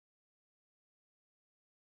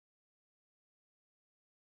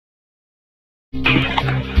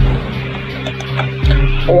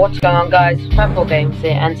What's going on, guys? Purple Games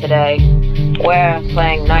here, and today we're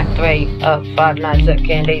playing Night 3 of Five Nights at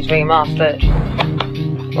Candy's Remastered.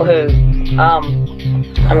 Woohoo!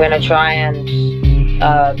 I'm gonna try and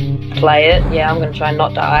play it. Yeah, I'm gonna try and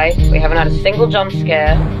not die. We haven't had a single jump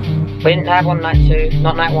scare. We didn't have one Night 2,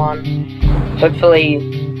 not Night 1. Hopefully,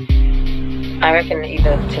 I reckon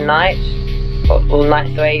either tonight, or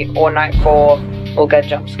Night 3, or Night 4, we'll get a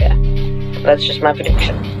jump scare. That's just my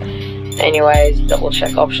prediction. Anyways, double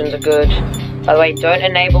check options are good. By the way, don't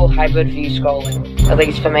enable hybrid view scrolling. At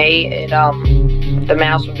least for me, the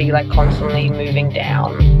mouse would be like constantly moving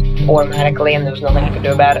down automatically, and there was nothing I could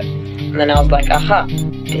do about it. And then I was like, aha,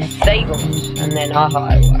 disable it, and then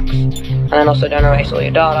haha, it works. And then also don't erase all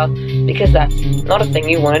your data, because that's not a thing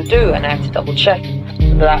you want to do, and I have to double check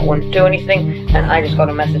that won't do anything. And I just got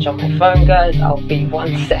a message on my phone, guys. I'll be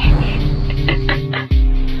 1 sec.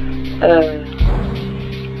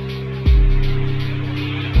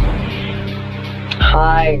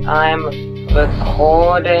 Hi, I'm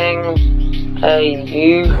recording a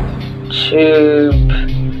YouTube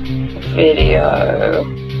video,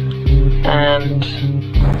 and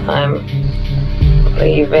I'm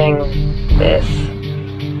leaving this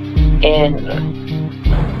in.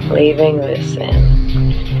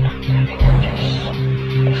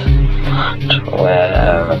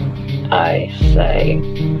 Where I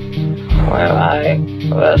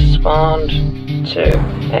respond to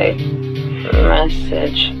a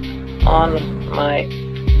message on my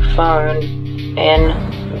phone in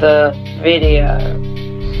the video.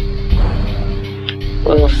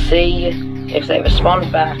 We'll see if they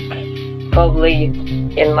respond back, probably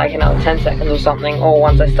in like another 10 seconds or something, or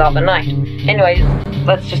once I start the night. Anyways,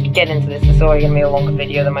 let's just get into this. It's already gonna be a longer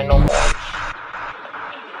video than my normal one.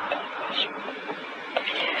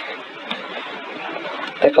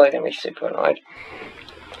 They're probably gonna be super annoyed.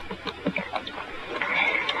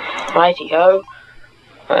 Righty-ho.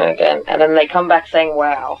 Again, and then they come back saying,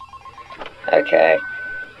 wow. Okay.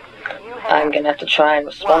 I'm gonna have to try and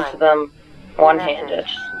respond to them one-handed.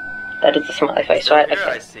 That is the smiley face, right? Here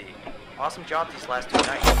Okay. I see. Awesome job these last 2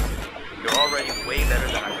 nights. You're already way better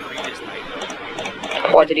than our previous night.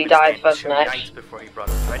 Why did he die the first night? Nights before he brought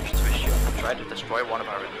a wrench to his ship and tried to destroy one of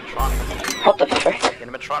our animatronics. What the frick? The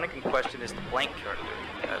animatronic in question is the Blank character.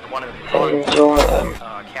 The one in the camera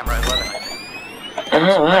 11, I think.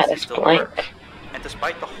 Oh, right, that's Blank. And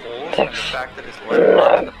despite the holes and the fact that his leg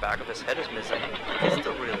and the back of his head is missing, he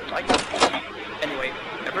still really likes it. Anyway,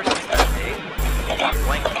 ever since that day,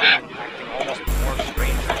 Blank has been acting almost more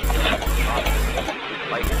strange than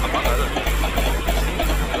animatronics. Like, among other things, he seems to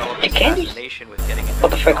develop a fascination with getting into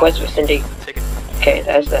What the frick, where's Cindy? Okay,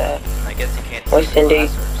 there's the... I guess he can't where's see Cindy? or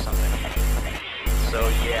something. So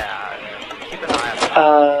yeah, keep an eye on him.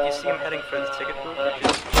 If you see him heading for the ticket booth,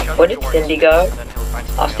 just shut where the did doors, Cindy go? then he'll find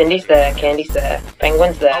Oh, something Cindy's else to do. there, Candy's there,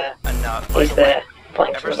 Penguin's there, And he's by the way, there,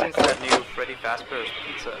 Blank's in ever the since background. that new Freddy Fazbear's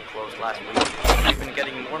Pizza closed last week, we've been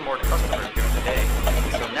getting more and more customers during the day.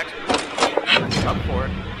 So next week, if you're up for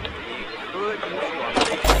it, we could use you on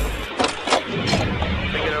station.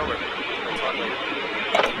 Think it over. We'll talk later.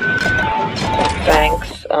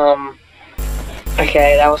 Thanks,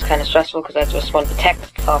 okay, that was kind of stressful because I had to respond to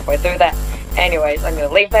text halfway through that. Anyways, I'm going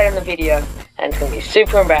to leave that in the video, and it's going to be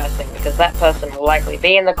super embarrassing because that person will likely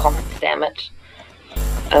be in the comments, damn it.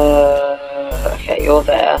 Okay, you're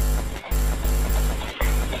there.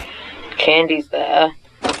 Candy's there.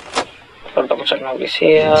 I'll double check nobody's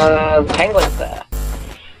here. The Penguin's there.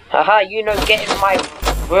 Haha, you know, get in my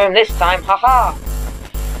room this time, haha!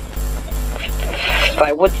 So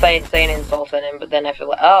I would say an insult at him, but then I feel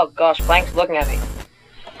like, oh gosh, Blank's looking at me.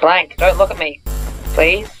 Blank, don't look at me,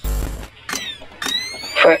 please.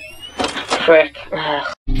 Frick. Ugh.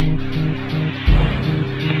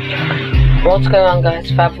 What's going on,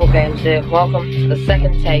 guys? Fabful Games here. Welcome to the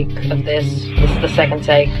second take of this. This is the second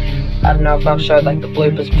take. I don't know if I've showed like the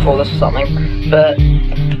bloopers before this or something, but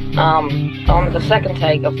on the second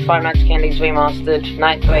take of Five Nights at Candy's Remastered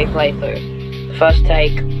Night 3 playthrough. The first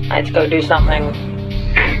take, I had to go do something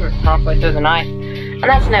halfway through the night, and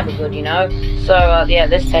that's never good, you know. So yeah,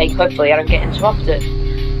 this take, hopefully I don't get interrupted.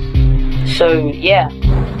 So yeah,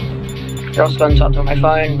 I also got interrupted on my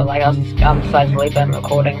phone, but like I decided to leave that in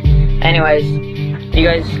recording. Anyways, you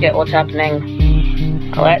guys get what's happening.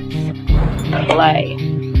 Let's play.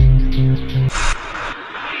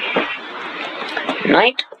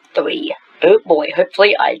 Night 3. Oh boy,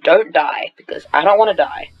 hopefully I don't die, because I don't want to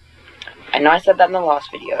die. I know I said that in the last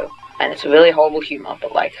video, and it's a really horrible humor,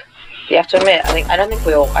 but like, you have to admit, I don't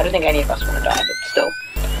think any of us want to die, but still.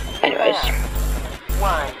 Anyways.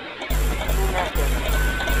 One.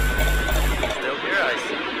 Still here, I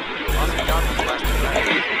see. Awesome job this last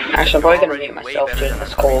night. Actually, I'm probably gonna mute myself during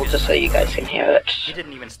this call just so you guys can hear it. He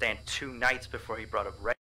didn't even stand 2 nights before he brought up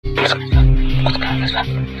Red.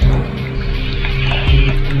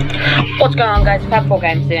 What's going on, guys?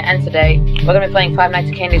 Fab4Games here, and today we're gonna be playing Five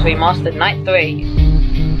Nights at Candy's Remastered Night 3.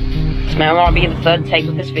 This may want to be the third take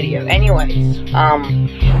of this video. Anyways,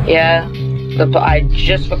 yeah, I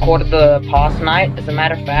just recorded the past night. As a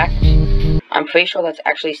matter of fact, I'm pretty sure that's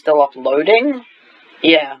actually still uploading.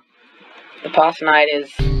 Yeah, the past night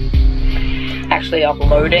is actually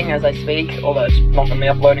uploading as I speak, although it's not going to be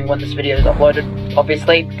uploading when this video is uploaded,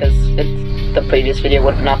 obviously, because the previous video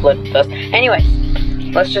would have been uploaded first. Anyways,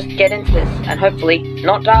 let's just get into this, and hopefully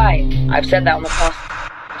not die. I've said that on the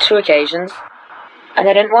past 2 occasions, and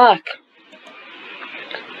they didn't work.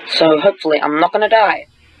 So hopefully I'm not going to die.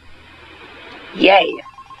 Yay.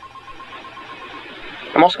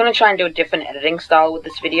 I'm also going to try and do a different editing style with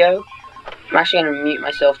this video. I'm actually going to mute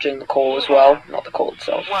myself during the call as well, not the call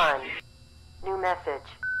itself. 1. New message.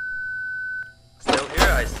 Still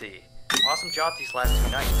here, I see. Awesome job these last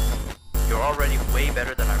 2 nights. You're already way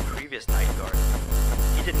better than our previous night guard.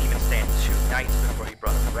 He didn't even stand 2 nights before he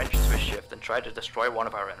brought a wrench to his shift and tried to destroy one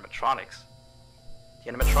of our animatronics.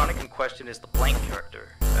 The animatronic in question is the Blank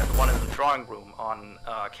character, the one in the drawing room on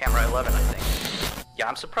camera 11, I think. Yeah,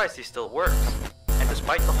 I'm surprised he still works. And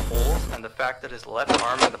despite the holes and the fact that his left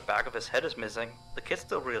arm and the back of his head is missing, the kids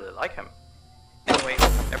still really like him. Anyway,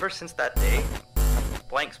 ever since that day,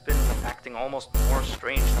 Blank's been acting almost more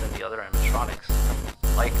strange than the other animatronics.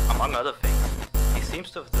 Like, among other things, he seems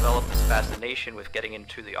to have developed this fascination with getting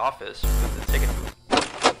into the office through the ticket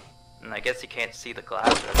booth. And I guess he can't see the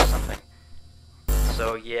glass or something.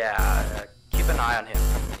 So yeah, keep an eye on him.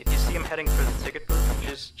 If you see him heading for the ticket booth,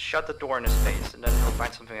 just shut the door in his face, and then he'll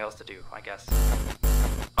find something else to do, I guess.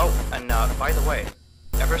 Oh, and by the way,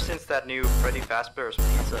 ever since that new Freddy Fazbear's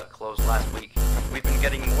Pizza closed last week, we've been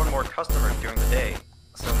getting more and more customers during the day.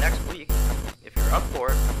 So next week, if you're up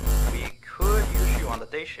for it, we could use you on the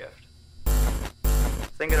day shift.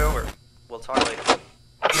 Think it over. We'll talk later.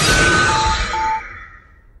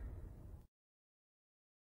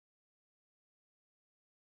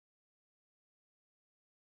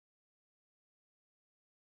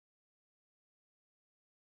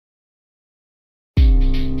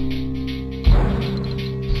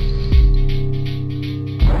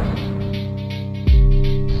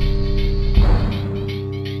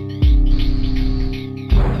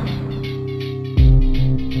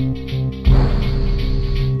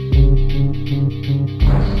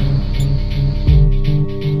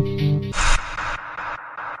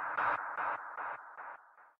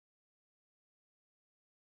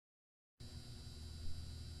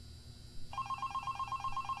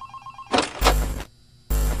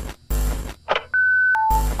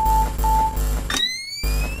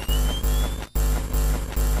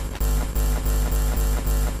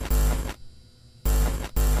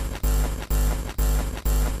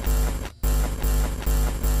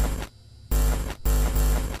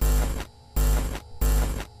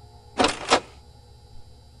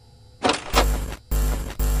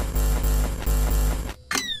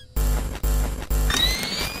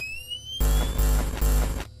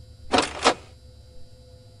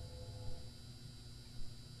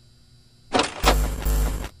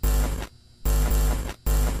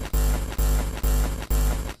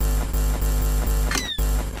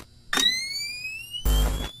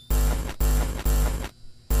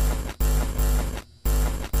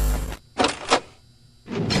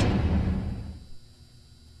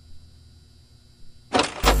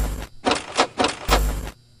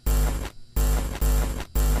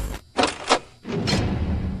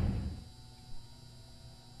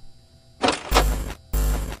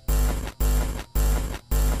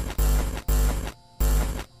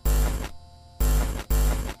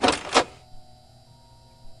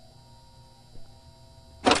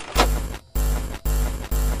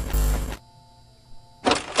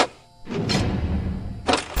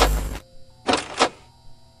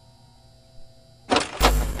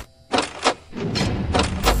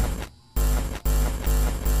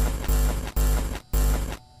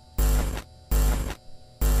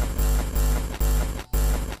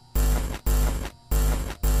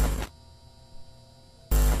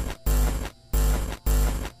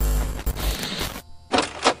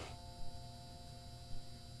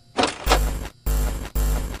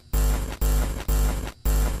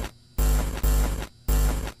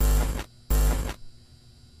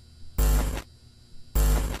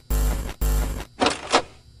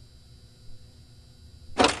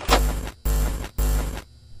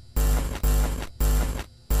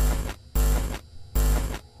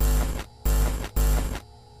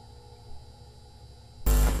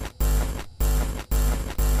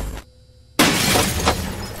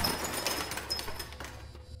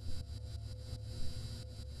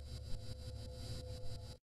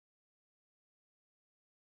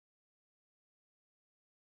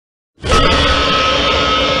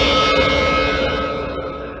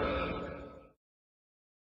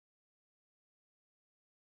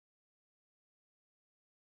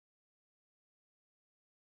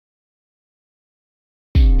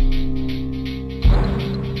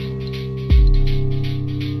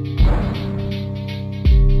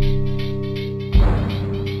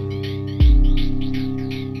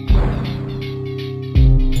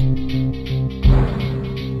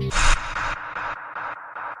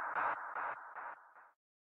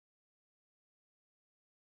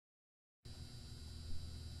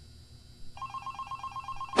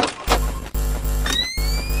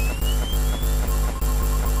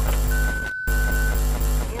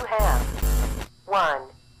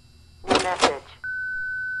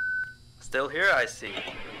 I see.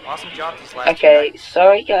 Awesome job these last 2 Okay, nights.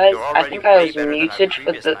 sorry guys, You're I already think I way was better than our muted for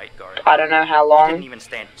previous the, night guard. I don't know how He long. didn't even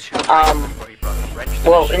stand 2 nights before he brought a wrench to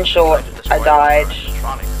Well, the in ship short, and tried to destroy I all died, our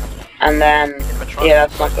animatronics. and then, yeah,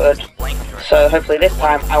 that's not good. So hopefully this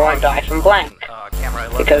time I won't die from blank,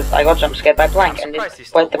 because I got jump scared by blank, and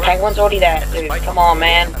wait, the penguin's already there, dude, come on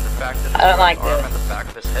man, I don't like this.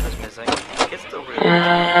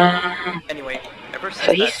 Anyway, ever since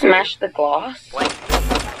So he that smashed the glass, Blank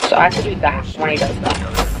so I have to do that when he does that.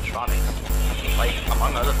 animatronics. Like,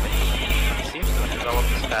 among other things, he seems to have developed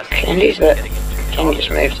this fascination Candy's with there. getting into Candy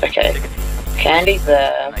just objects moved, and okay. ticketing. Candy's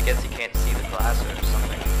there. I guess he can't see the glass or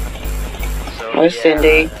something. So, Where's yeah,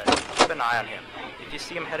 Cindy? Keep an eye on him. If you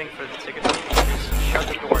see him heading for the ticket booth, just shut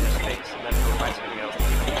the door in his face and then go find something else to do,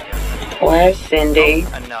 I guess. Where's Cindy?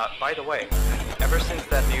 Oh, and by the way, ever since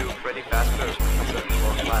that new Freddy Fazbear's pizza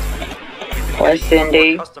closed last week, we've been Where's getting more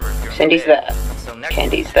Cindy? customers during Cindy's the day. there. So next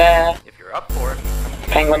Candy's week, there. if you're up for it,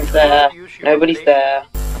 Penguin's there. Nobody's there.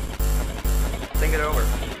 think it over.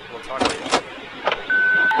 We'll talk later.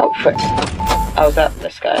 Oh, frick. Oh, is that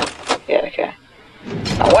this guy? Yeah, okay.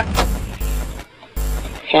 Oh, what?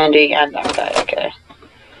 Candy and that guy, okay.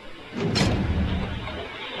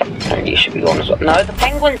 And you should be gone as well. No, the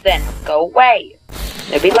penguins then. Go away.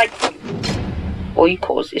 Nobody likes you. All you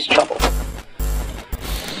cause is trouble.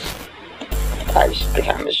 The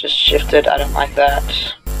camera's just shifted. I don't like that.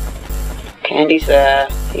 Candy's there.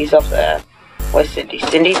 He's up there. Where's Cindy?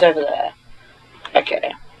 Cindy's over there.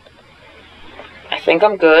 Okay. I think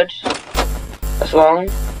I'm good. As long...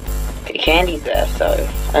 Okay, Candy's there, so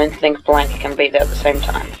I don't think Blank can be there at the same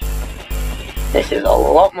time. This is a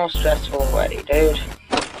lot more stressful already, dude.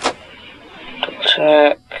 Double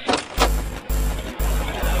check.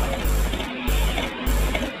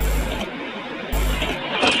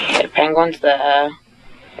 Okay, Penguin's there.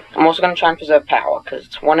 I'm also going to try and preserve power, because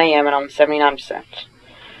it's 1 AM and I'm 79%.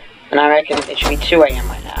 And I reckon it should be 2 AM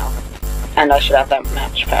right now. And I should have that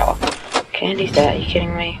match power. Candy's there, are you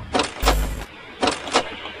kidding me?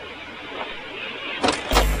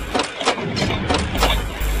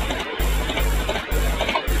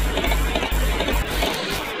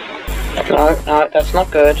 No, that's not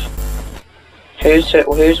good. Who's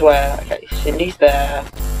where? Okay, Cindy's there.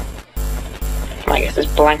 I guess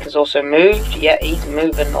this Blank has also moved. Yeah, he's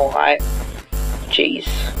moving alright. Jeez.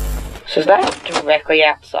 So is that directly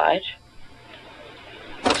outside?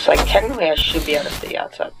 It's like, technically I should be able to see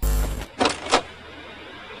outside.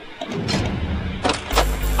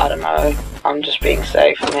 I don't know. I'm just being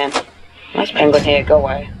safe, man. Nice penguin here, go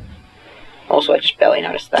away. Also, I just barely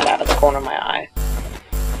noticed that out of the corner of my eye.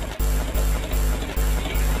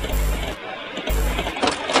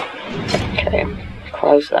 Okay,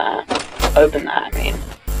 close that. Open that, I mean.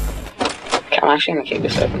 Okay, I'm actually gonna keep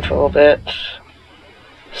this open for a little bit.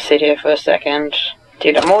 Sit here for a second.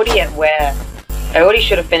 Dude, I'm already at where... I already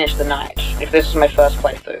should have finished the night, if this was my first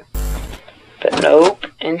playthrough. But nope,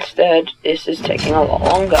 instead, this is taking a lot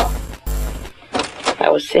longer.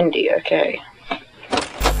 That was Cindy, okay.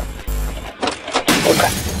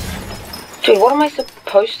 Okay. Dude, what am I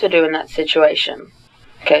supposed to do in that situation?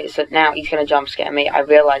 Okay, so now he's gonna jump scare me. I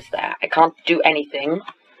realize that. I can't do anything.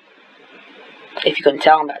 If you couldn't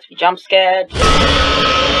tell, I'm about to be jump scared. Okay,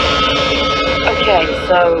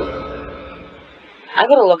 so... I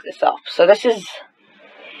gotta look this up. So this is...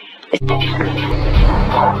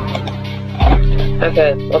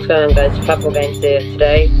 Okay, what's going on guys? Purple Games here.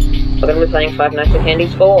 Today, we're gonna be playing Five Nights at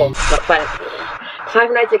Candy's 4. Not Five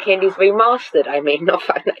Nights at Candy's Remastered, I mean, not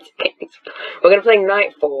Five Nights at Candy's. We're gonna play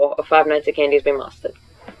Night 4 of Five Nights at Candy's Remastered.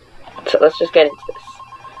 So let's just get into this.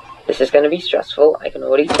 This is gonna be stressful, I can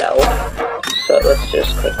already tell. So let's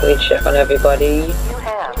just quickly check on everybody. You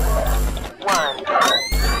have 1.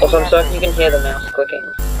 Also, I'm sorry if you can hear the mouse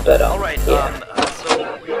clicking, but Alright, yeah.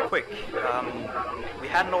 so real quick, we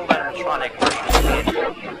had an old animatronic version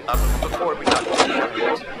before we got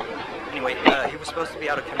this. Anyway, he was supposed to be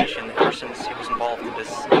out of commission ever since he was involved in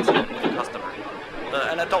this incident with a customer.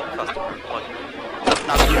 An adult customer, but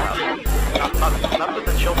not a child. Not that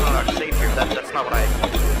the children are safe here, that's not what I...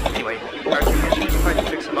 Anyway, our technicians tried to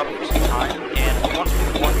fix him up for some time, and he wants me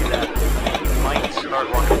to warn you that he might start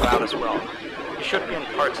running around as well. He should be in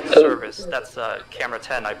parts of the service, that's camera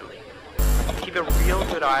 10, I believe. Keep a real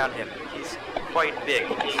good eye on him, he's quite big,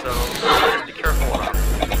 so just be careful around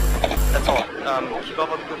him. That's all, keep up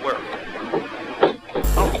with good work.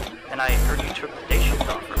 Oh, and I heard you took the day shift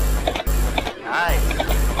offer. Nice.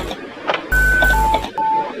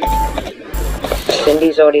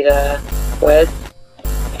 Cindy's already there. Where's...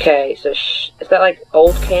 Okay, so is that like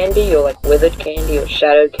old candy, or like withered candy, or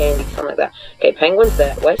shadowed candy, something like that? Okay, Penguin's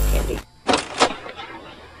there. Where's Candy?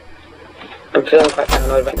 I'm feeling quite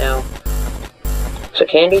paranoid right now. So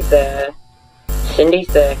Candy's there, Cindy's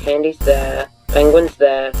there, Candy's there, Penguin's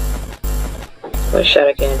there. Where's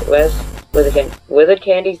Shadow Candy? Where's Withered Candy? Withered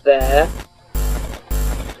Candy's there.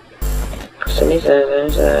 Cindy's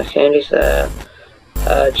there, Candy's there.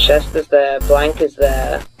 Chester's there, Blank is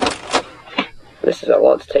there. This is a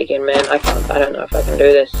lot to take in, man. I don't know if I can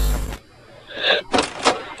do this.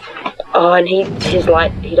 Oh, and he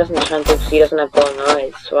doesn't shine through because he doesn't have glowing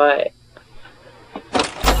eyes, right?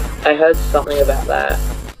 I heard something about that.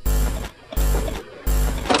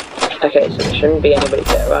 Okay, so there shouldn't be anybody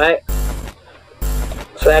there, right?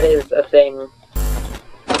 So that is a thing.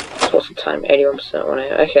 What's the time? 81% on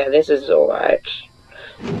it. Okay, this is alright.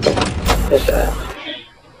 There's that.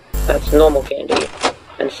 That's normal Candy.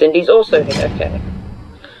 And Cindy's also here, okay.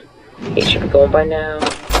 He should be gone by now.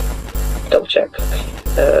 Double check.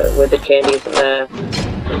 Withered Candy isn't there.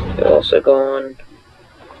 You're also gone.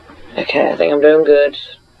 Okay, I think I'm doing good.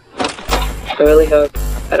 I really hope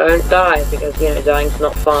I don't die, because, you know, dying's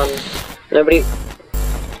not fun. Nobody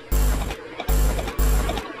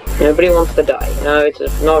wants to die, you know, it's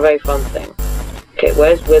not a very fun thing. Okay,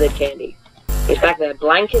 where's Withered Candy? He's back there.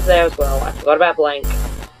 Blank is there as well. I forgot about Blank.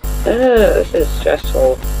 This is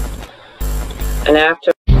stressful. And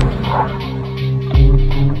after...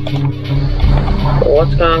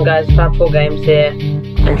 What's going on, guys? Fab4 Games here.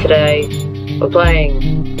 And today, we're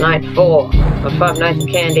playing Night 4 of Five Nights at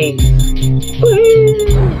Candy's.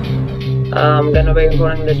 Woohoo! I'm gonna be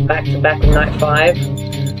recording this back to back with Night 5.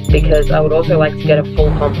 Because I would also like to get a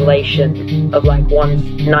full compilation of like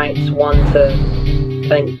nights 1 to,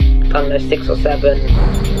 I don't know, 6 or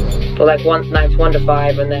 7. Or like nights 1 to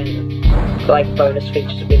 5, and then like bonus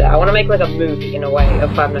features to be there. I want to make like a movie in a way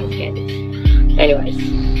of Five Nights at Candy's. Anyways,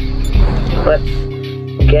 let's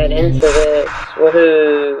get into this.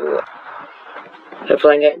 Woohoo!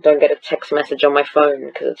 Hopefully I don't get a text message on my phone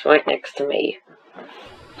because it's right next to me.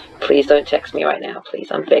 Please don't text me right now,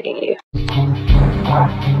 please. I'm begging you.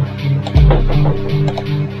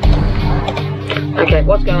 Okay,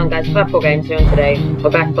 what's going on, guys? Fab4 Games here, and today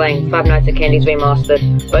we're back playing Five Nights at Candy's Remastered.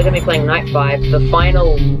 We're going to be playing Night 5, the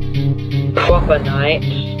final proper night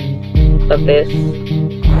of this.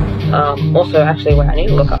 Also, actually, wait, I need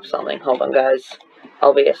to look up something. Hold on, guys.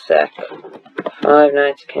 I'll be a sec. Five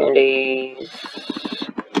Nights at Candy's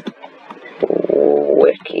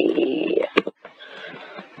Wiki.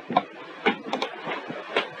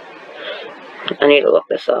 I need to look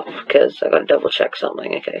this up because I gotta double check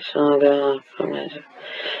something. Okay, so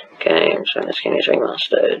games, Five Nights at Candy's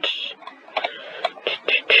Remastered.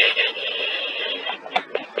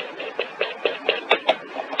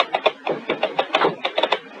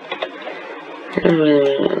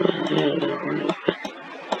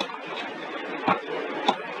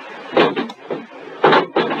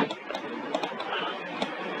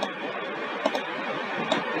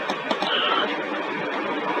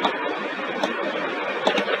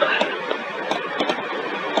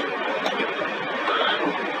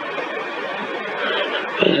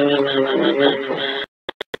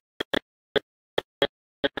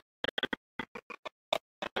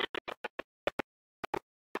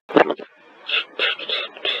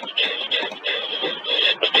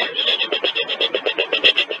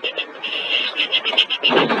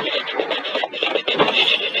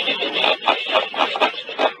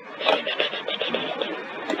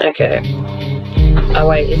 Okay. Oh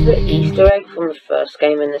wait, is the Easter egg from the first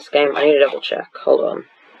game in this game? I need to double check. Hold on.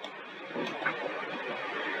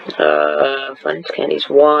 Five Nights at Candy's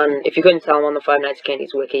 1. If you couldn't tell, I'm on the Five Nights at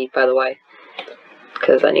Candy's wiki, by the way.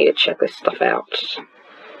 Because I need to check this stuff out.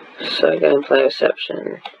 So, gameplay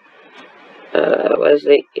reception. Where's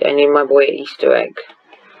the... I need my boy Easter egg.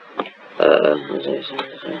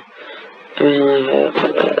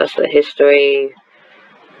 That's the history.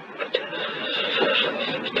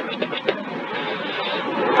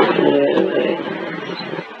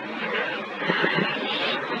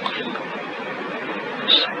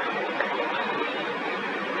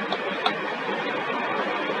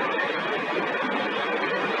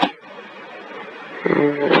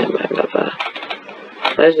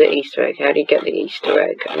 Where's the Easter egg? How do you get the Easter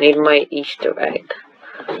egg? I need my Easter egg.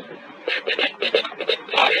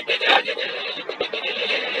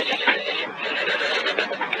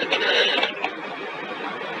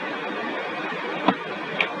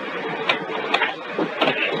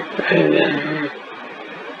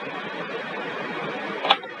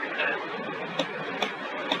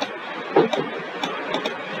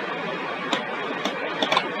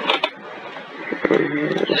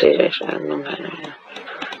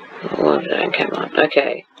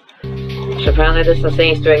 Okay. So apparently this is the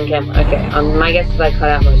Easter egg in camp. Okay, my guess is I cut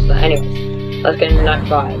out most of that. Anyways. let's get into night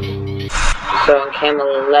 5. So on cam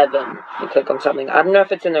 11, you click on something. I don't know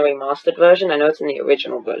if it's in the remastered version. I know it's in the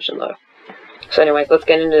original version though. So anyways, let's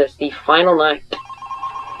get into this. The final night.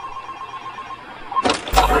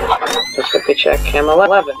 Let's quickly check cam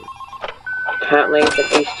 11. Apparently it's an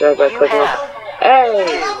Easter egg by clicking on. Hey!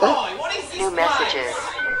 New messages.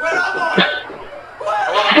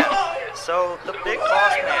 So, the big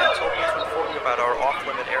boss man told me to inform you about our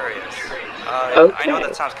off-limit areas. Okay. I know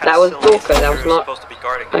that sounds kind that of was silly, Dorka, that was not... supposed to be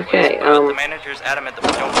guarding the Okay, place, but the manager's adamant that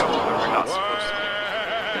we don't go where we're not supposed to.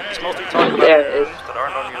 He's mostly talking about there it is. that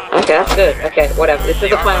aren't on your list. Okay, that's good. Okay, whatever. This is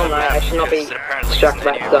the final night. I should not be distracted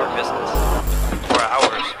by stuff. For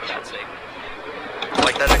hours, for that sake.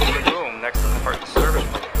 Like that extra room next to the part of the service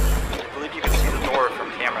room. I believe you can see the door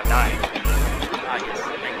from camera 9.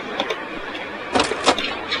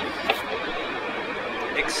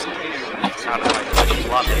 Excuse the sound of my delicious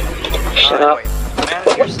latte. Shut up. The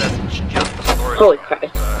manager says it's just the storage. Holy crap.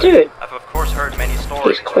 Dude. I've of course heard many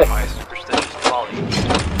stories of my superstitious colleagues.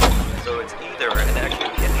 So it's either an extra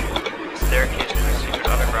kitchen, a staircase to a secret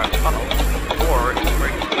underground tunnel, or he's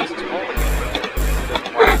breaking loose his bowling unit. He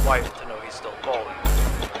doesn't want his wife to know he's still bowling.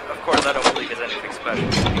 Of course, I don't believe it's anything special,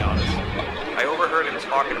 to be honest. I overheard him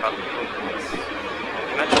talking about the movements. He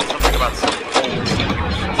mentioned something about some old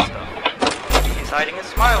and stuff. Maybe he's hiding and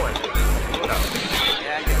smiling. Who knows?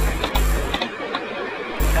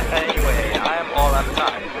 Anyway, I am all out of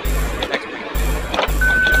time. See you next week.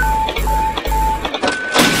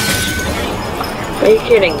 Are you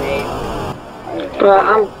kidding me? Bro,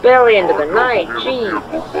 I'm barely into the night, jeez.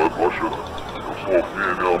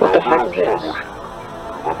 What the heck is this?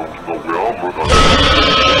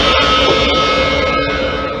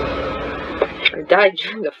 I died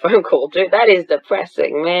during the phone call, dude. That is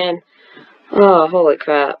depressing, man. Oh, holy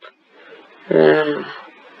crap.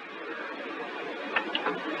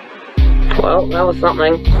 Well, that was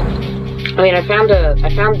something. I mean, I found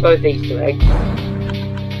both Easter eggs.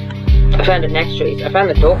 I found an extra Easter. I found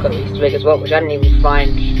the Dorka Easter egg as well, which I didn't even find.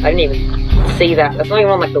 I didn't even see that. That's not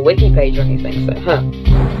even on like the wiki page or anything. So,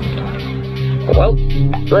 well,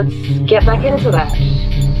 let's get back into that.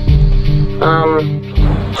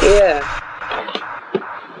 Yeah.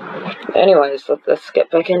 Anyways, let's get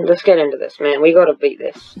back in. Let's get into this, man. We gotta beat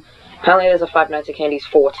this. Apparently, there's a Five Nights at Candy's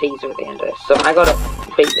 4 teaser at the end of this, so I gotta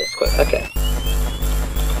beat this quick. Okay.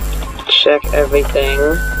 Check everything.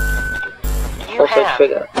 Also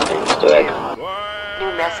trigger Easter egg.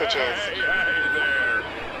 New messages.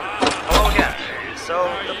 Hello again. So,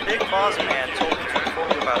 the big boss man told me to inform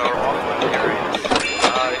you about our off-limit areas.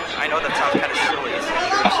 I know that sounds kind of silly, since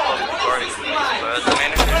we're supposed to be guarding the place, but the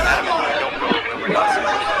manager's adamant that we don't go when we're not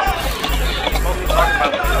supposed to. He's mostly talking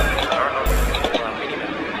about the movements that aren't on the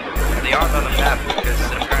minimap. And they aren't on the map because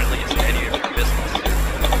apparently it's any of your business.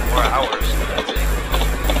 Or ours, for that sake.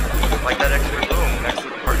 Like that extra room next to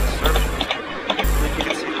the part of the service room. I believe you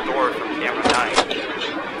can see the door from camera 9.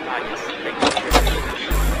 Yes, thank you.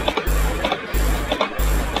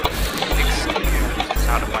 Excuse the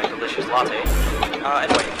sound of my delicious latte.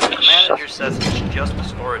 Anyway, the manager says it's just a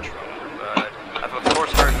storage room, but I've of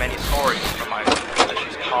course heard many stories from my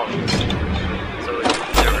superstitious colleagues. So it's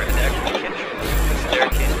either an extra kitchen, a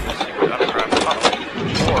staircase to a secret underground tunnel,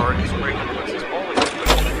 or he's breaking loose his bowling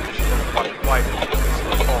equipment because she doesn't want his wife to know he's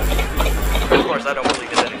still bowling. Of course, I don't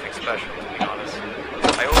believe it's anything special, to be honest.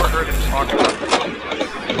 I overheard him talking about the movements.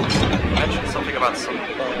 He mentioned something about some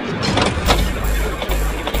old and stuff.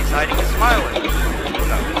 Maybe he's hiding and smiling. Who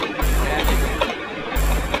knows?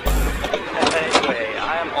 Anyway,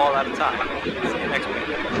 I am all out of time. See you next week.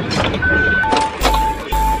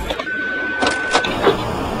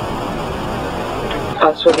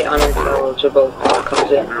 That's where the unintelligible part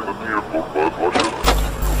comes in.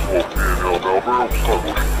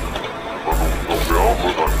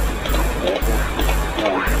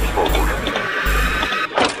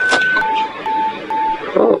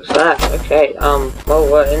 Oh, what's that? Okay,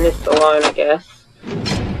 well, we're in this alone, I guess.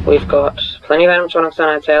 We've got plenty of animatronics on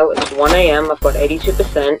our tail. It's 1 AM. I've got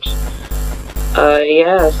 82%.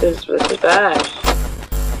 Yeah, this is bad.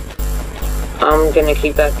 I'm gonna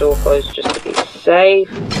keep that door closed just to be safe.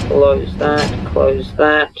 Close that. Close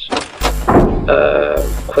that.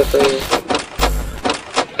 Quickly.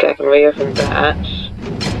 Okay, I can reopen that.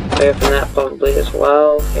 Reopen that probably as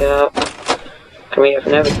well. Yep. Can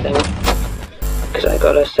reopen everything. Because I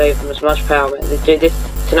gotta save them as much power.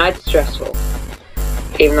 Tonight's stressful.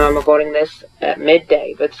 Even though I'm recording this at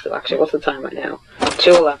midday, but still, actually, what's the time right now?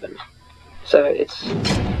 2:11. So it's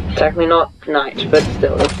technically not night, but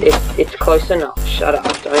still, it's close enough. Shut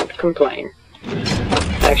up! Don't complain.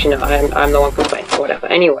 Actually, no, I'm the one complaining. Whatever.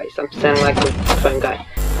 Anyways, I'm sounding like the phone guy.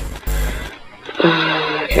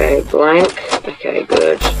 Okay, blank. Okay,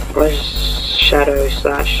 good. Where's Shadow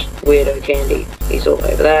slash Weirdo Candy? He's all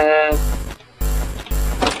over there.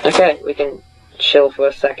 Okay, we can chill for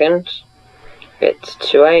a second. It's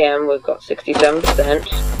 2 AM, we've got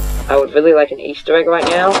 67%. I would really like an Easter egg right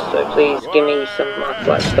now, so please give me some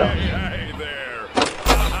Markiplier stuff.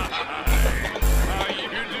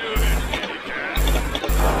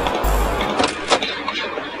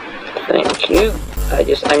 Thank you.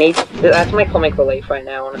 I need, that's my comic relief right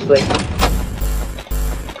now, honestly.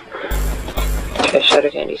 Okay, Shadow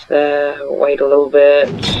Candy's there, wait a little bit.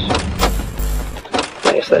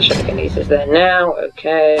 I guess that Shadow Candy's is there now,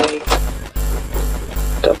 okay.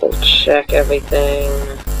 Double check everything.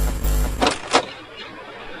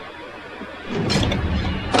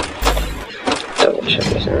 Double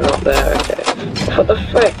check is not there, okay. What the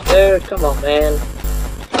frick, dude? Come on, man.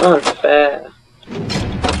 Unfair.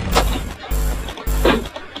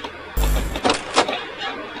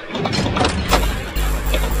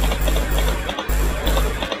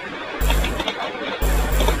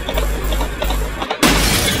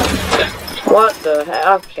 What the heck?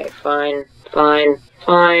 Okay, fine.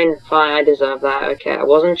 I deserve that. Okay, I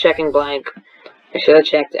wasn't checking blank. I should have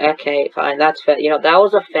checked. Okay, fine, that's fair. You know, that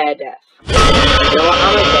was a fair death. You know what?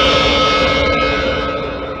 I'm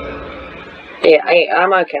okay. Yeah,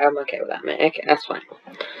 I'm okay with that, man. Okay, that's fine.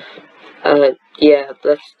 Yeah,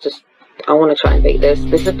 let's just. I want to try and beat this.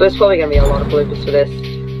 There's probably gonna be a lot of bloopers for this.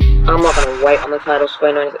 I'm not gonna wait on the title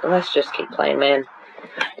screen or anything. Let's just keep playing, man.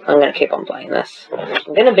 I'm gonna keep on playing this.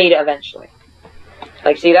 I'm gonna beat it eventually.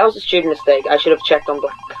 Like, see, that was a stupid mistake. I should have checked on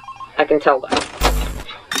blank. I can tell that.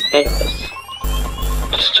 Anyways.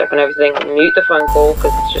 Just check on everything. Mute the phone call,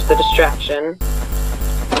 because it's just a distraction.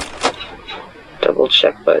 Double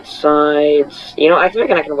check both sides. You know, I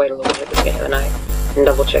reckon I can wait a little bit at the beginning of the night. And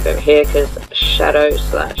double check over here, because Shadow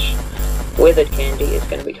slash Withered Candy is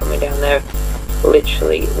going to be coming down there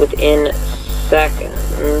literally within seconds.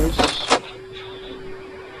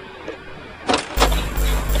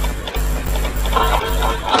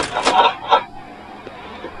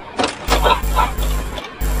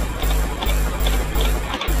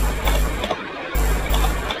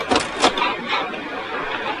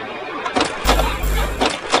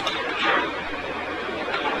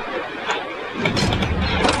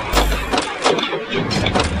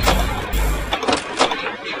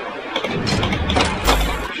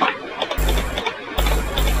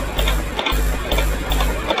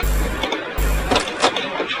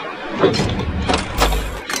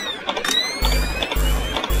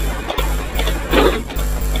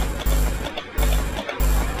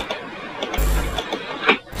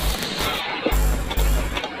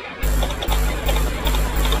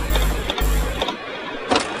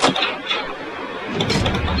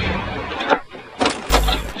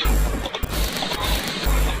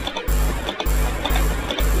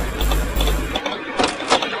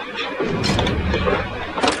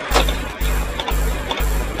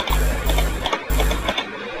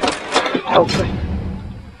 Oh,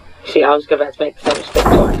 see, I was about to make the same mistake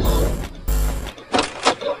twice.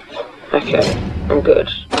 Okay, I'm good.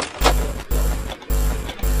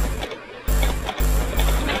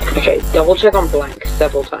 Okay, double check on blank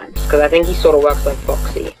several times, because I think he sort of works like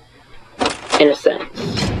Foxy, in a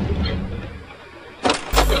sense.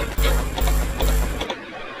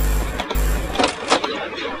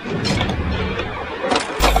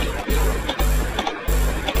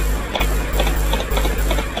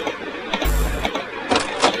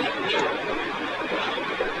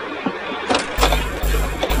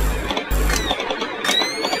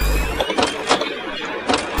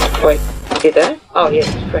 Wait, is he there? Oh, yeah,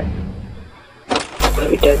 it's frick. I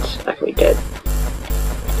could be dead. I could be dead.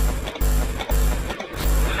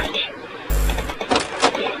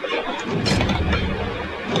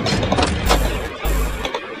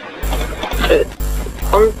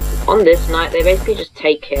 On this night, they basically just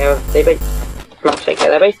take care of, they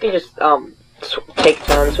basically just, take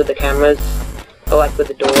turns with the cameras, or like with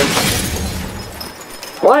the doors.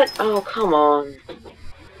 What? Oh, come on.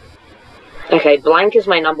 Okay, Blank is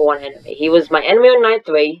my #1 enemy. He was my enemy on night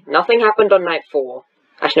 3. Nothing happened on night 4.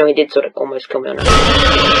 Actually, no, he did sort of almost kill me on night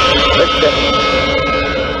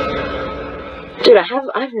 4. Dude,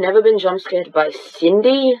 I've never been jump scared by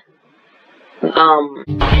Cindy.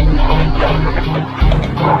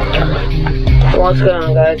 What's going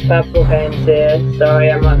on, guys? Fabful Games here. Sorry,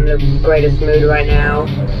 I'm not in the greatest mood right now.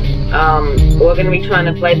 We're gonna be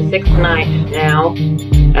trying to play the 6th night now.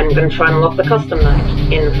 And I'm going to try and unlock the custom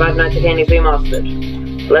night in Five Nights at Candy's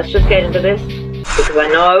Remastered. Let's just get into this, because I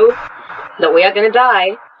know that we are going to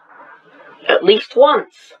die at least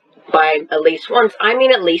once. by at least once. I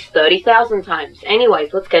mean at least 30,000 times.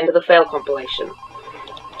 Anyways, let's get into the fail compilation.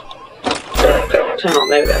 Turn on,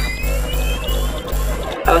 there we go.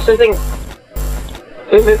 I was thinking...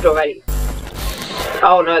 Who moved already?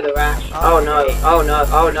 Oh no, the rat. Oh no, oh no,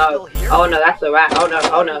 oh no. Oh no, that's the rat. Oh no,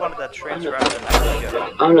 oh no.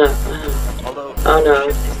 Oh no. Oh no.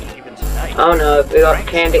 Oh no, we got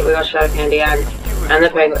Candy, we got Shadow Candy and the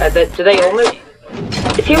penguin. Do they all move?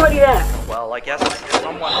 Is he already there? Well, I guess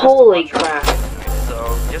someone Holy crap.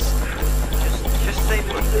 So just save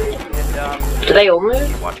it and do they all move?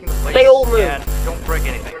 keep watching the place They all move. and don't break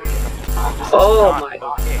anything. Oh my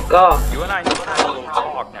god. You and I need to have a little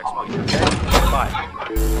talk next week, okay? Bye.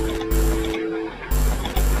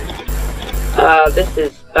 This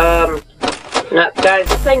is, no, guys,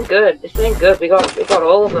 this ain't good. This ain't good. We got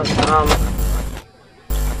all of them.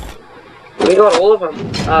 We got all of them.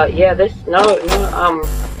 Yeah, this, no,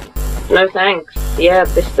 thanks. Yeah,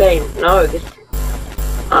 this thing, no, this,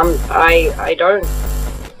 I don't.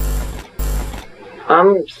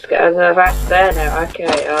 I'm scared. That's there now. Okay,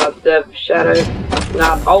 the shadow,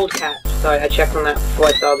 old cat. Sorry, I checked on that before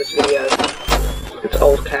I started this video. It's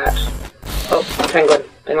old cat. Oh, penguin.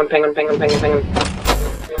 Penguin.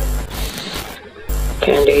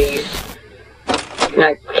 Candy.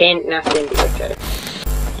 No, Cindy, okay.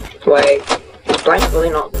 Wait, is Blank really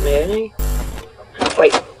not me?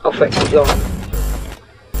 Wait, oh frick, he's gone.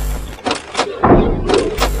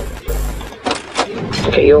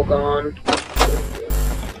 Okay, you're gone.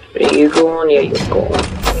 Are you gone? Yeah, you're gone.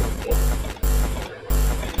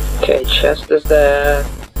 Okay, Chester's there.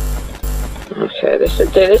 Okay, this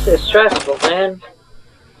is stressful, man.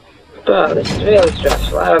 Bro, this is really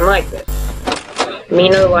stressful. I don't like this. Me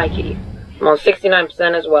no likey. I'm on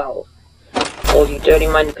 69% as well. All you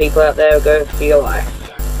dirty-minded people out there, go for your life.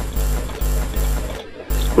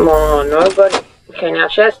 Come on, nobody. Okay, now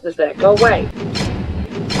Chester's there. Go away.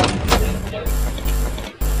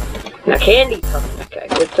 Now Candy's coming. Okay,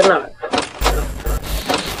 good to know.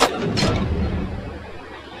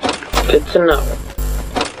 Good to know.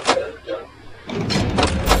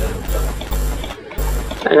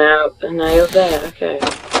 And now you're there. Okay.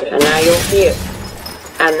 And now you're here.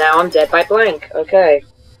 And now I'm dead by Blank. Okay.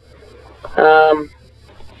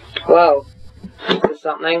 Well, this is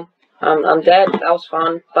something. I'm dead. That was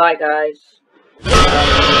fun. Bye, guys.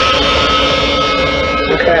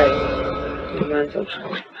 Okay.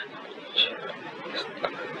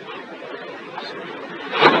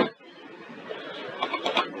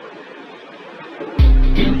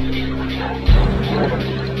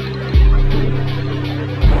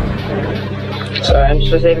 Sorry, I'm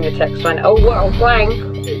just receiving a text line. Oh, wow, Blank!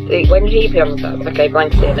 When did he appear on the top? Okay,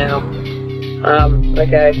 Blank's here now.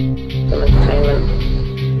 Okay. Some entertainment.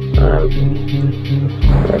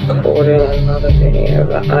 Recording another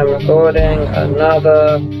video. I'm recording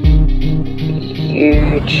another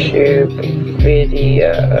YouTube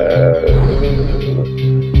video.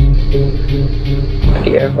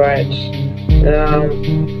 Yeah, right.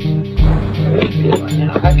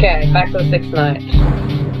 Okay, back to the 6th night.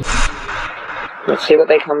 Let's see what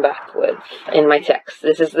they come back with in my text.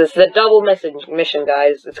 This is a double mission,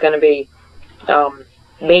 guys. It's gonna be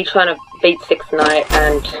me trying to beat 6th night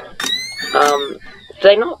and do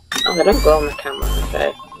they not? Oh, they don't glow on the camera.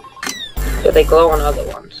 Okay, but they glow on other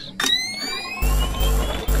ones.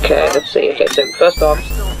 Okay, let's see. Okay, so first off,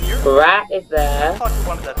 Rat is there. I thought you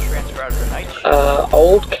wanted that transfer out of the night shift.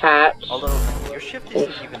 Old cat. Although your shift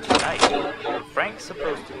isn't even tonight. Frank's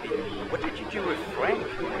supposed to be. What did you do with Frank?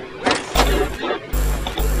 Where is he?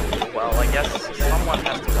 Well, I guess someone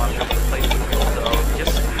has to watch over the place, so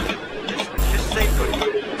just stay put.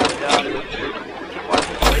 Keep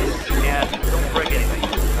watching the place and don't break anything.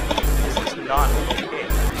 This is not okay.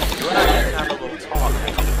 You and I need to have a little talk,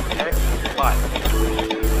 okay? Bye.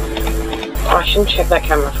 Oh, I shouldn't check that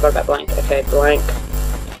camera. I forgot about Blank. Okay, Blank.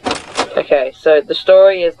 Okay, so the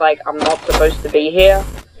story is like I'm not supposed to be here,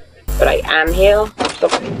 but I am here. So,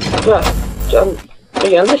 what? Are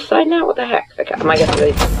you on this side now? What the heck? Okay, I might guess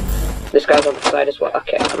that this guy's on this side as well.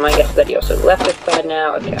 Okay, I might guess that he also left this side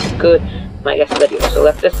now. Okay, I'm good. I might guess that he also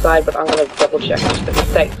left this side, but I'm gonna double check just to be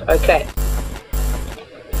safe. Okay.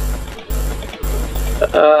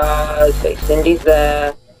 Let's see. Cindy's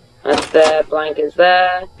there. That's there. Blank is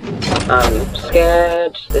there. I'm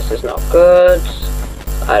scared. This is not good.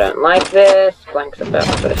 I don't like this. Blank's about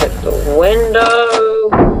to hit the window.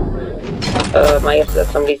 I guess that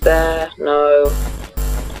somebody's there. No.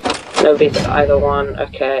 Nobody's at either one.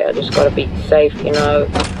 Okay, I just gotta be safe, you know.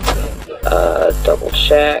 Double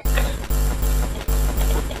check.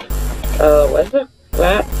 Where's the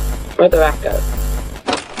rat? Where'd the rat go?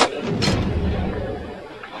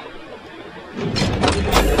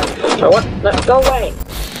 Oh, what? No, go away!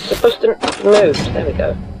 You're supposed to move. There we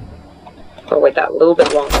go. Oh, wait, that a little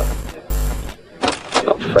bit longer.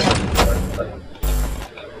 Oh, frick.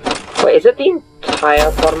 Wait, is it the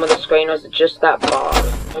entire bottom of the screen, or is it just that bar?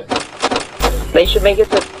 They should make it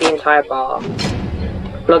so it's the entire bar.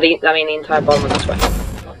 No, the entire bottom of the screen.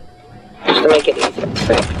 Just to make it easier.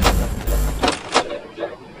 Frick.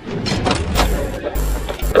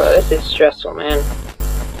 Bro, this is stressful, man.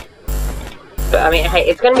 But, I mean, hey,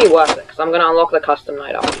 it's gonna be worth it, because I'm gonna unlock the custom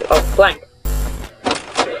night after. Oh, blank.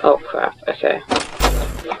 Oh, crap. Okay.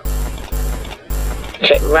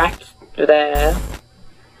 Okay, Rat's there.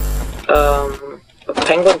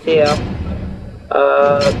 Penguin's here.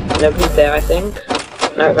 Nobody's there, I think.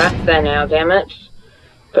 No, Rat's there now, damn it.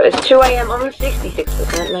 But it's 2 AM, I'm on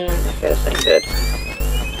 66%, man. Okay, this ain't good.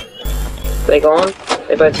 Are they gone?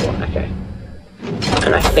 They both gone, okay.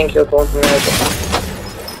 And I think you're gone from there as well.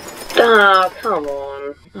 Ah, come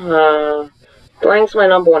on. Blank's my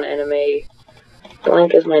 #1 enemy.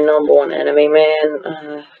 Blank is my #1 enemy,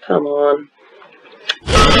 man. Come on.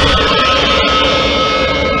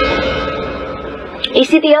 You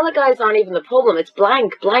see, the other guys aren't even the problem. It's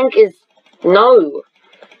Blank. Blank is... No.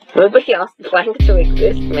 Nobody asked Blank to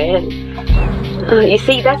exist, man. You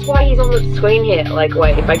see, that's why he's on the screen here. Like,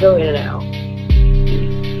 wait, if I go in and out.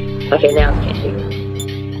 Okay, now it's Candy.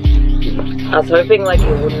 I was hoping, like,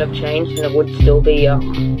 it wouldn't have changed and it would still be,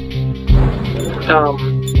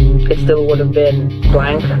 it still would have been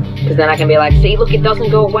Blank. Because then I can be like, see, look, it doesn't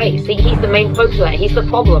go away. See, he's the main focus of that. He's the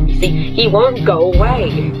problem. You see, he won't go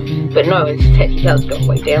away. But no, instead he does go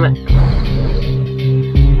away, damn it.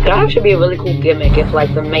 That would actually be a really cool gimmick if,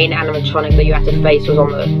 like, the main animatronic that you had to face was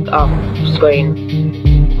on the, screen.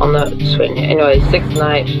 On the screen. Anyway, 6th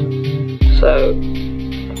night. So...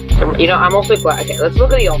 You know, I'm also glad. Okay, let's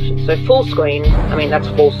look at the options. So full screen. I mean, that's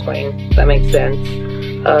full screen. That makes sense.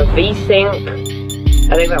 VSync.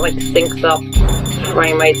 I think that like syncs up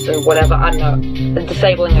frame rates and whatever. I don't know.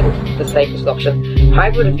 Disabling is the safest option.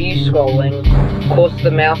 Hybrid view scrolling causes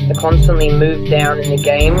the mouse to constantly move down in the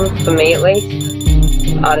game. For me, at least.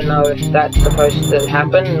 I don't know if that's supposed to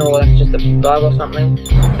happen or that's just a bug or something.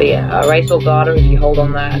 But yeah, erase all data. If you hold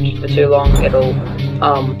on that for too long, it'll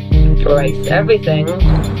erase everything.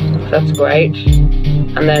 That's great.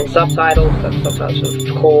 And then subtitles, that's subtitles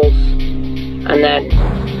of course. And then,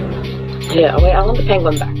 yeah, wait, I want the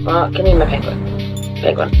penguin back. Give me my penguin.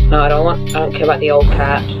 Penguin. No, I don't care about the old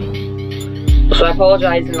cat. So I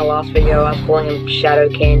apologize in the last video, I was calling him Shadow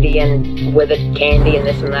Candy and Withered Candy and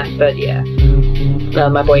this and that, but yeah.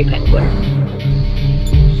 My boy Penguin.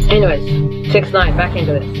 Anyways, 6th night, back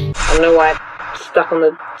into this. I don't know why I stuck on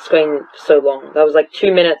the screen so long. That was like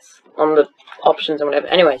 2 minutes on the options and whatever.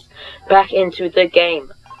 Anyways, back into the game.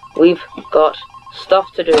 We've got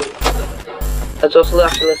stuff to do. Let's also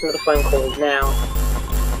actually listen to the phone calls now.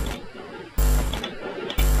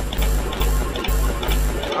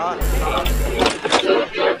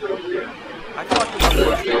 I thought the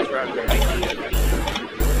numbers was rather nice.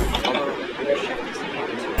 Although, your shift isn't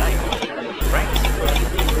even tonight. Frank's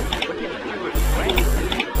what did you do with Frank?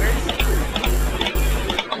 Where is he?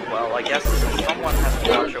 Well, I guess someone has to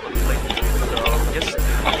watch over the place. So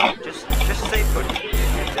just stay put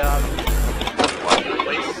and watch the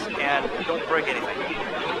place and don't break anything.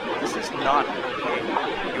 This is not okay.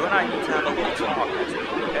 You and I need to have a little talk next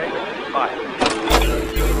week, okay? Bye.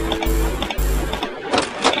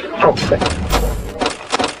 Oh frick.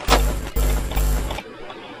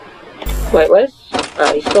 Wait, where's...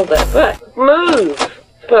 Oh, he's still there. But move!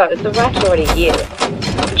 But the rat's already here.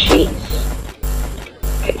 Jeez.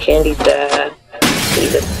 Okay, Candy's there.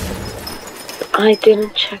 Jesus. I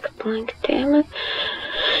didn't check Blank, damn it.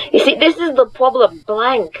 You see, this is the problem.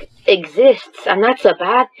 Blank exists, and that's a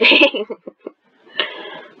bad thing.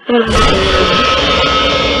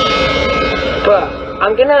 But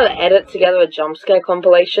I'm gonna edit together a jump scare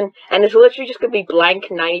compilation, and it's literally just gonna be Blank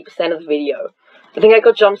 90% of the video. I think I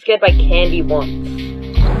got jump scared by Candy once.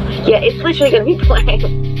 Yeah, it's literally gonna be Blank.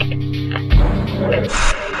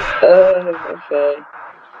 Okay.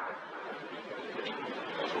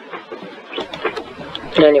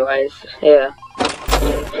 Anyways, yeah.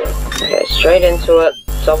 Okay, straight into it.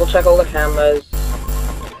 Double check all the cameras.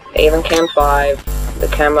 Even cam 5. The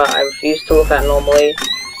camera I refuse to look at normally.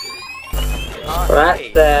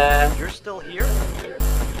 Rat's there. You're still here?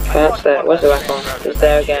 Rat's there. Where's the rat gone? He's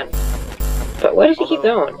there again. But where does he keep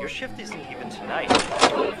going? Your shift isn't even tonight.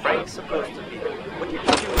 Frank's supposed to be. What did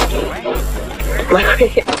you do with Frank?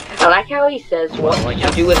 I like how he says, what did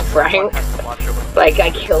you do with Frank? Like,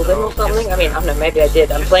 I killed him or something? I mean, I don't know, maybe I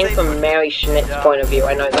did. I'm playing from Mary Schmidt's point of view,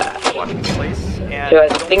 I know that. Watching the place And who I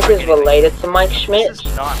don't think drink is anything. related to Mike Schmidt. This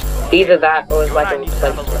is not Either that or is You like a and I need to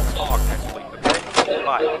have a little replacement. talk next week, okay?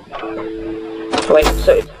 Bye. Wait,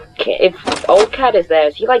 so if Old Cat is there,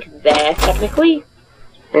 is he like there technically?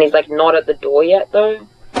 And he's like not at the door yet though?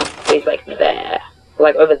 He's like there.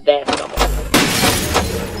 Like over there somewhere.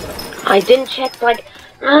 I didn't check like,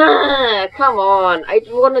 come on. I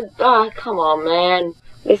wanna, come on man.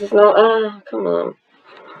 This is not, come on.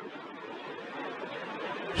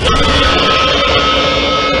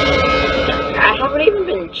 I haven't even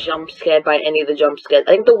been jump scared by any of the jump scares.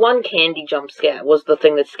 I think the one candy jump scare was the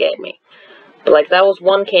thing that scared me. But like that was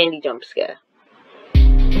one candy jump scare.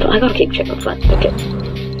 But I gotta keep checking flanks. Okay.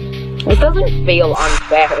 This doesn't feel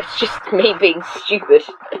unfair, it's just me being stupid.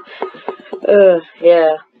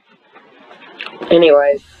 Yeah.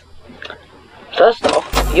 Anyways. First off,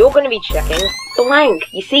 you're gonna be checking blank.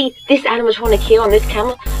 You see this animatronic here on this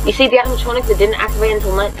camera? You see the animatronic that didn't activate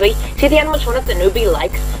until night 3? You see the animatronic that nobody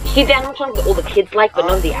likes? You see the animatronic that all the kids like but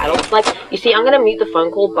none of the adults like? You see, I'm gonna mute the phone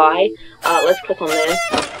call by, let's click on this.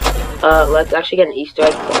 Let's actually get an Easter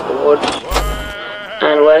egg on board.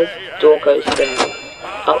 And where's Dorco's thing?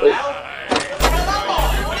 Oh,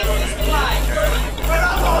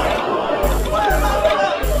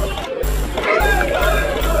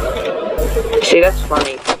 see, that's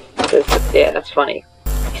funny. Yeah, that's funny.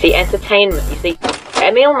 You see, entertainment. You see,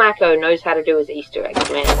 Emil Mako knows how to do his Easter eggs,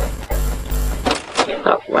 man.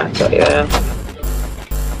 Oh, right, sorry, there.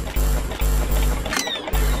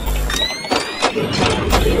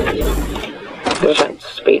 I'm just trying to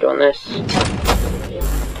speed on this.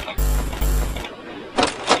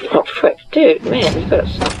 Oh, frick. Dude, man, you gotta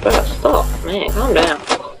stop. Man, calm down.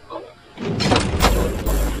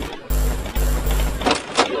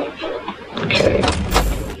 Okay.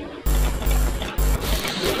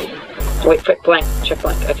 Wait, frick, blank. Check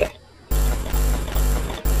blank. Okay.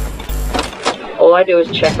 All I do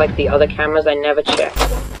is check, like, the other cameras. I never check,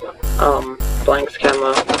 blank's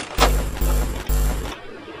camera.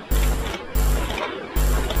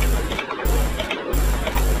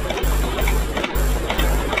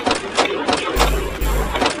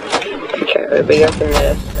 Okay, we open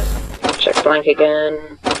this. Check blank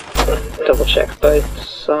again. Double check both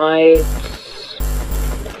sides.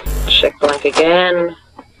 Check blank again.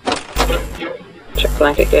 Check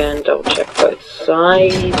blank again. Double check both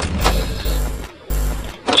sides.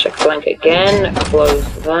 Check blank again.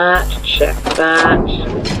 Close that. Check that.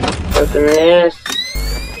 Open this.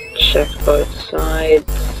 Check both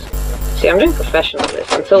sides. See, I'm doing professional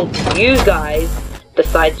this until you guys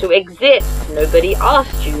decide to exist. Nobody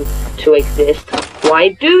asked you to exist. Why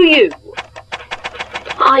do you?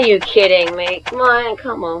 Are you kidding me?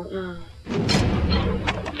 Come on.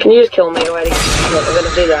 Can you just kill me already? No, I'm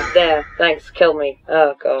gonna do that. There. Thanks. Kill me.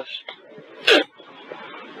 Oh, gosh.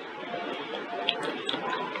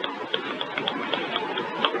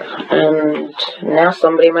 And now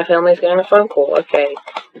somebody in my family is getting a phone call. Okay.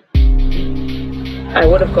 I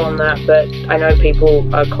would have gone that, but I know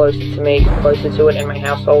people are closer to me, closer to it in my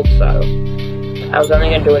household, so I was only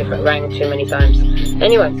going to do it if it rang too many times.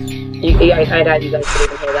 Anyways, I doubt you guys could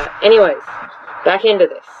even hear that. Anyways, back into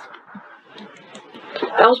this.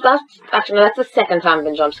 Actually, no, that's the second time I've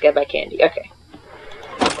been jump scared by Candy. Okay.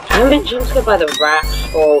 I haven't been jump scared by the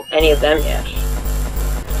Rats or any of them yet.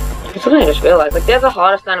 That's something I just realized. Like, they're the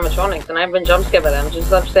hardest animatronics, and I haven't been jump scared by them. I'm just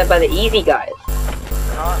jump scared by the easy guys.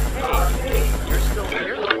 Hey, you're still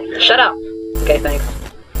here? Shut up! Okay, thanks.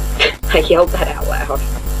 I yelled that out loud.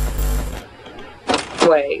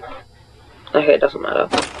 Wait. Okay, it doesn't matter.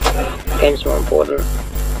 Game's more important.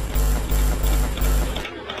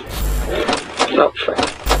 Oh, frick.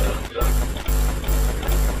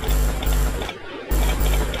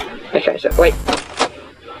 Okay, so, wait.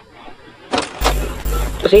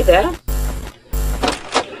 Was he there?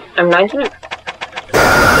 I'm 19.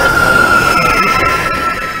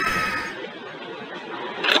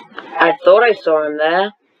 I thought I saw him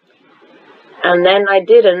there, and then I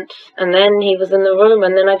didn't, and then he was in the room,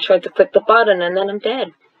 and then I tried to click the button, and then I'm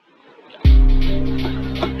dead.